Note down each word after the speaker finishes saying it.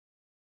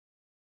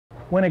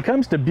When it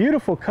comes to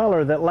beautiful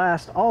color that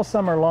lasts all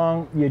summer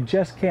long, you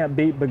just can't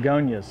beat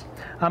begonias.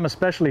 I'm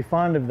especially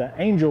fond of the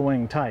angel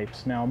wing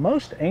types. Now,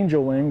 most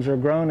angel wings are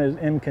grown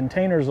in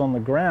containers on the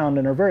ground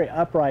and are very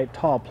upright,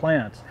 tall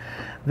plants.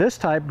 This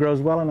type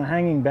grows well in a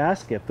hanging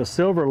basket. The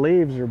silver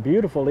leaves are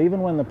beautiful even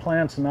when the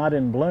plant's not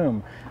in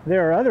bloom.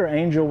 There are other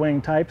angel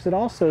wing types that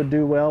also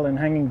do well in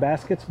hanging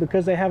baskets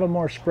because they have a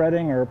more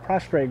spreading or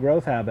prostrate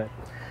growth habit.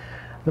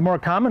 The more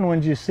common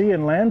ones you see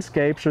in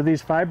landscapes are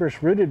these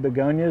fibrous rooted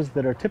begonias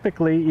that are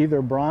typically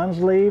either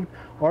bronze-leaved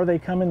or they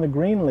come in the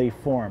green leaf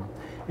form.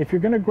 If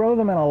you're going to grow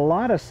them in a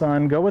lot of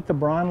sun, go with the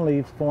bronze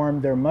leaf form.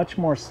 They're much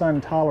more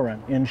sun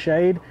tolerant. In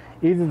shade,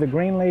 either the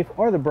green leaf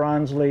or the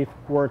bronze leaf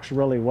works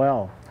really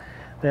well.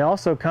 They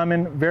also come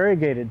in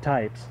variegated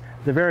types.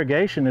 The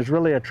variegation is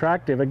really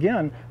attractive,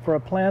 again, for a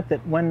plant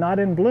that when not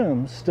in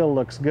bloom still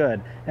looks good,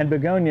 and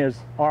begonias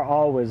are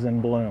always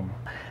in bloom.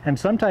 And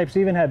some types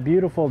even have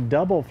beautiful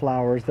double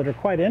flowers that are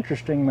quite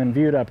interesting when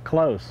viewed up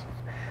close.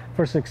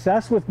 For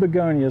success with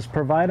begonias,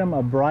 provide them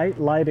a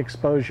bright light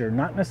exposure,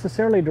 not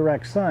necessarily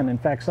direct sun. In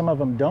fact, some of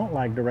them don't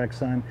like direct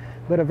sun,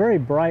 but a very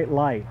bright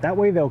light. That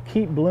way they'll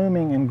keep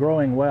blooming and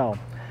growing well.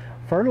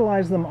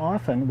 Fertilize them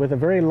often with a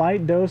very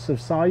light dose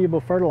of soluble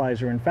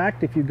fertilizer. In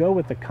fact, if you go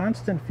with the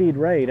constant feed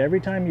rate,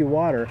 every time you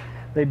water,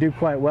 they do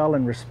quite well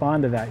and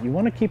respond to that. You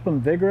want to keep them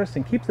vigorous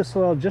and keep the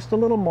soil just a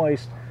little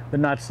moist,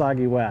 but not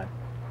soggy wet.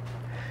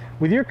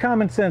 With your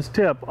common sense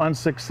tip on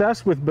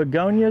success with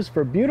begonias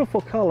for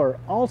beautiful color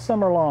all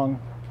summer long,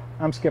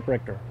 I'm Skip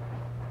Richter.